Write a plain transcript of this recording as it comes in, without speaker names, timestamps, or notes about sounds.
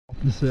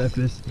the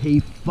surface. He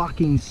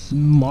fucking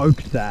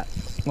smoked that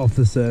off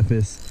the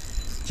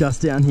surface.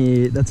 Just down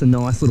here, that's a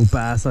nice little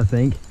bass, I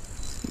think.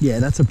 Yeah,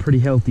 that's a pretty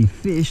healthy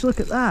fish. Look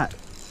at that.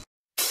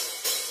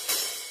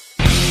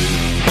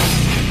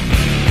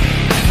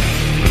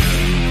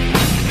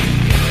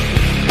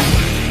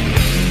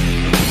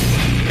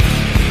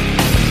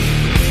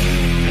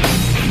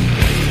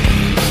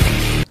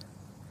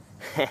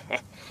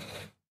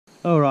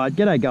 Alright,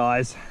 g'day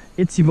guys.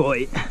 It's your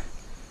boy,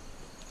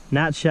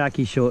 Nat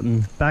Shacky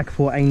Shorten, back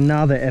for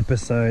another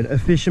episode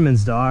of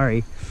Fisherman's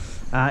Diary.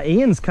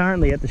 Ian's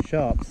currently at the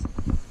shops.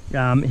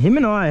 Him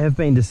and I have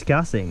been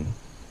discussing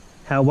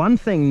how one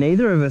thing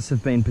neither of us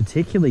have been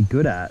particularly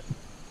good at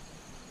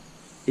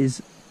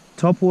is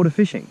topwater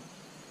fishing.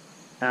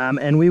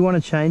 And we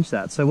want to change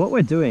that. So what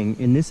we're doing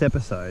in this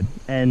episode,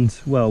 and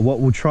well, what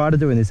we'll try to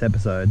do in this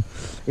episode,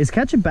 is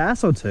catch a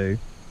bass or two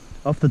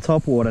off the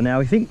topwater. Now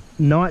we think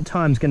night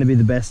time's going to be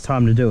the best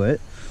time to do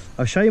it.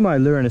 I'll show you my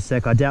lure in a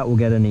sec. I doubt we'll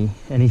get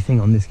anything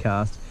on this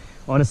cast.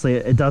 Honestly,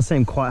 it does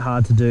seem quite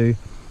hard to do,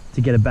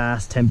 to get a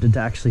bass tempted to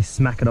actually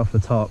smack it off the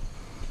top.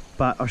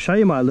 But I'll show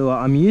you my lure.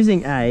 I'm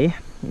using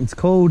it's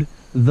called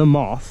the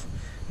Moth.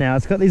 Now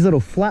it's got these little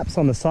flaps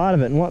on the side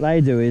of it, and what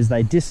they do is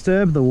they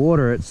disturb the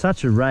water at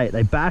such a rate,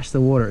 they bash the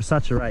water at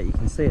such a rate, you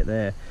can see it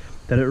there,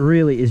 that it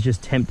really is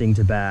just tempting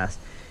to bass.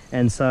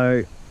 And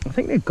so I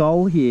think the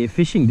goal here,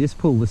 fishing this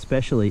pool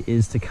especially,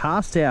 is to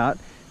cast out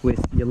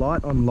with your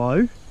light on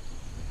low,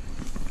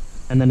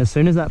 and then as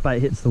soon as that bait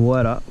hits the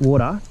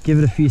water, give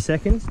it a few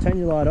seconds, turn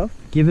your light off,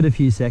 give it a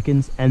few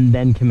seconds, and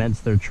then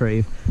commence the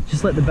retrieve.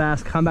 Just let the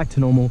bass come back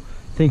to normal,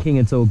 thinking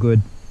it's all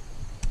good.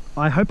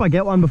 I hope I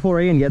get one before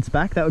Ian gets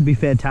back. That would be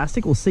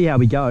fantastic. We'll see how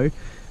we go.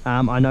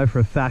 I know for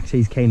a fact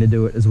he's keen to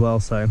do it as well,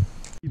 so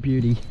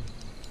beauty.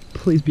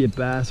 Please be a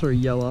bass or a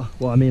yeller.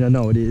 Well, I mean, I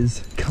know it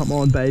is. Come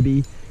on,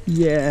 baby.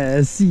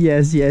 Yes,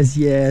 yes, yes,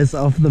 yes,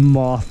 off the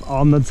Moth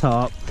on the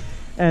top.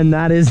 And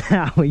that is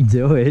how we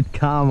do it.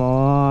 Come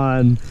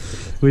on,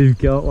 we've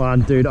got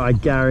one. Dude, I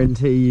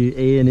guarantee you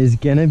Ian is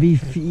gonna be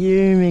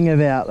fuming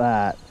about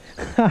that.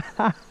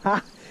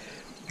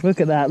 Look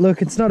at that.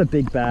 Look, it's not a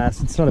big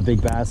bass. It's not a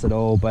big bass at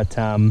all, but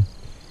I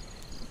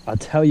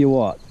tell you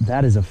what,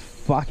 that is a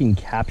fucking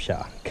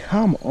capture.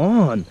 Come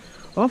on,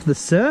 off the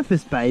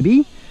surface,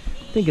 baby.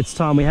 I think it's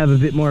time we have a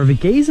bit more of a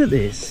gaze at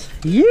this.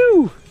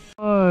 You!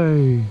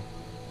 Oh,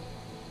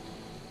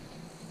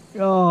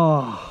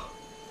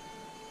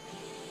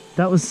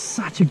 that was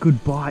such a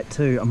good bite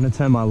too. I'm going to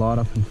turn my light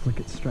off and flick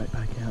it straight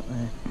back out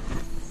there.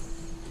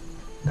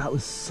 That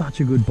was such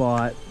a good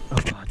bite.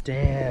 Oh,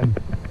 damn.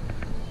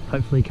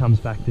 Hopefully he comes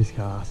back this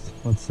cast.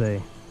 Let's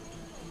see.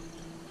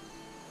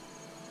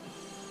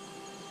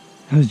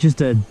 It was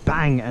just a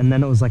bang, and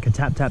then it was like a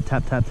tap, tap,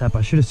 tap, tap, tap.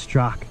 I should have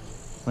struck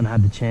when I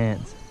had the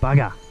chance.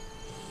 Bugger.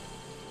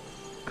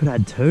 Could have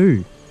had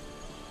two.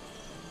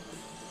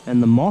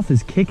 And the Moth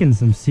is kicking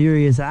some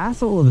serious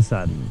ass all of a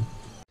sudden.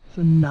 It's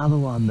another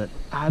one that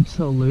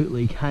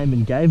absolutely came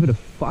and gave it a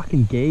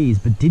fucking geese,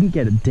 but didn't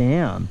get it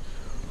down.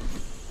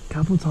 A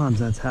couple times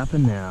that's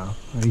happened now.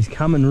 He's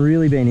come and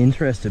really been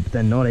interested, but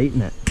then not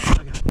eating it.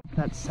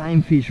 That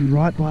same fish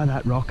right by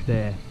that rock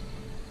there.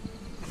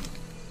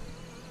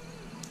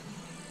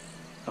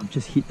 I've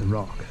just hit the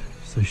rock,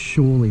 so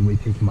surely we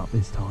pick him up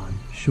this time.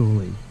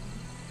 Surely.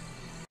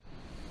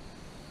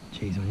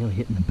 Jeez, we're nearly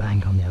hitting the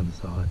bank on the other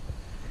side.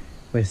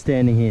 We're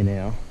standing here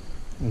now,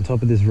 on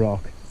top of this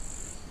rock.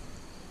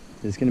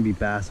 There's going to be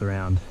bass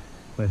around.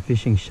 We're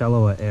fishing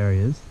shallower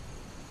areas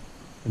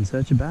in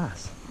search of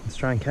bass. Let's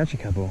try and catch a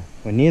couple.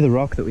 We're near the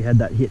rock that we had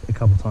that hit a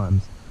couple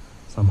times,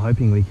 so I'm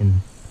hoping we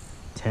can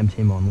tempt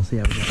him on. We'll see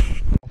how we go.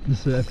 Off the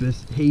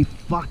surface, he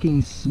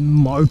fucking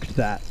smoked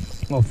that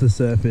off the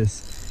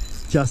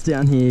surface. Just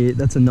down here,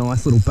 that's a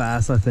nice little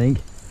bass, I think.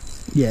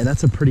 Yeah,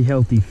 that's a pretty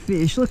healthy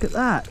fish. Look at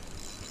that.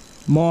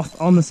 Moth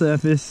on the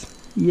surface.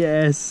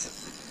 Yes.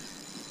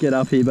 Get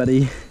up here,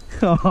 buddy.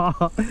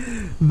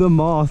 The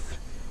Moth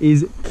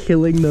is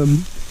killing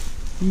them.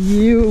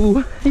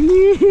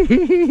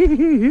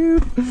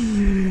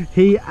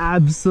 He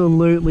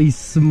absolutely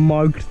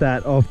smoked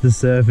that off the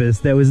surface.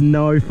 There was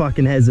no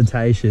fucking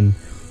hesitation.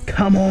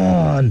 Come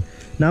on.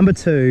 Number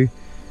two.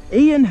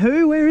 Ian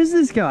who? Where is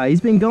this guy?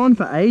 He's been gone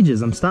for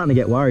ages. I'm starting to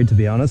get worried, to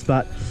be honest,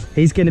 but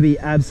he's going to be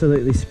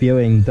absolutely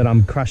spewing that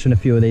I'm crushing a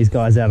few of these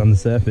guys out on the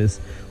surface.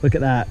 Look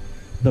at that.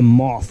 The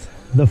Moth.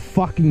 The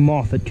fucking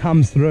Moth that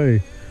comes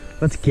through.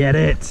 Let's get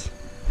it.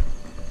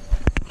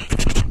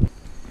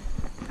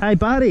 Hey,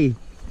 buddy.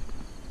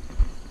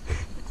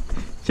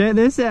 Check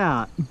this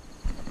out.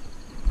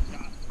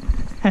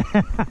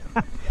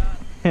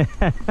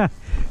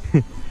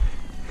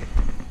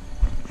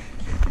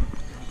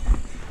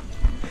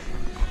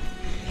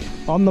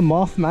 On the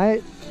Moth,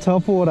 mate.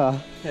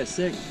 Topwater. Yeah,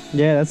 sick.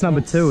 Yeah, that's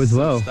number two as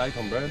well. Steak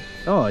on bread.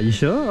 Oh, you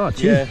sure? Oh,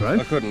 cheers, bro.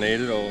 I couldn't eat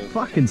it all.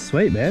 Fucking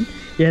sweet, man.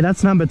 Yeah,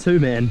 that's number two,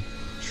 man.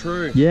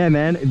 True. Yeah,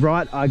 man.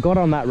 Right, I got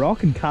on that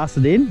rock and cast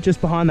it in.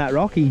 Just behind that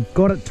rock, he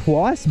got it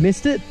twice,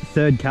 missed it.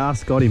 Third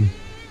cast, got him.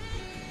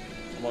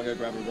 I might go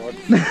grab a rod.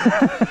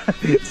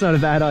 It's not a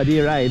bad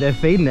idea, eh? They're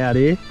feeding out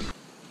here.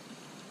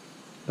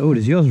 Oh,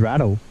 does yours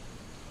rattle?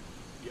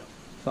 Yep.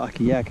 Fuck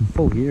yeah, I can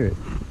full hear it.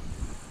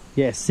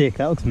 Yeah, sick.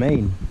 That looks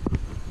mean.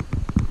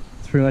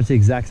 It's pretty much the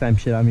exact same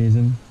shit I'm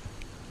using.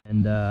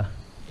 And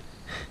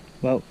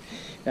well,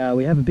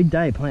 we have a big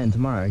day planned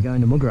tomorrow, going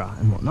to Mugra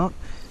and whatnot.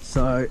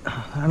 So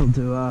that'll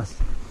do us.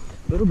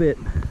 A little bit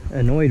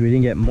annoyed we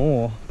didn't get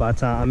more,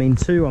 but I mean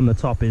 2 on the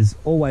top is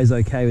always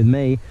okay with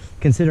me,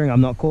 considering I've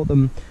not caught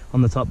them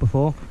on the top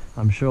before.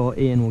 I'm sure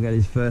Iain will get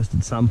his first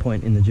at some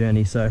point in the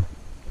journey, so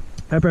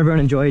hope everyone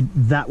enjoyed.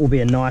 That will be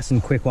a nice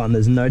and quick one,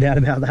 there's no doubt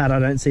about that. I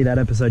don't see that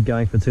episode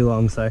going for too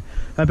long, so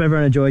hope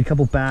everyone enjoyed.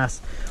 Couple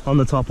bass on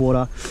the top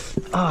water.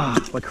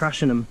 We're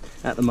crushing them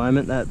at the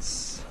moment.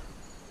 That's,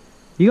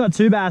 you got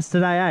 2 bass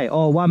today, eh?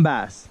 Or 1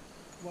 bass?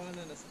 1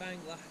 and a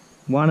spangler.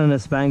 1 and a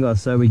spangler,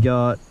 so we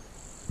got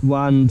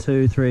 1,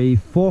 2, 3,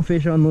 4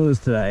 fish on lures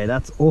today.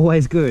 That's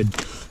always good.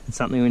 It's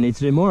something we need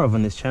to do more of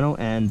on this channel,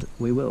 and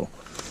we will.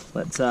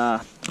 Let's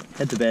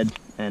head to bed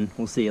and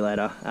we'll see you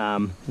later.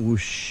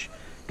 Whoosh.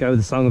 Go with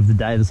the song of the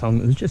day, the song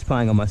that was just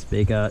playing on my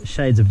speaker,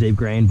 Shades of Deep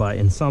Green by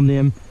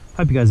Insomnium.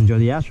 Hope you guys enjoy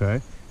the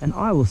outro, and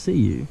I will see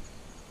you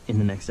in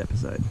the next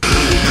episode.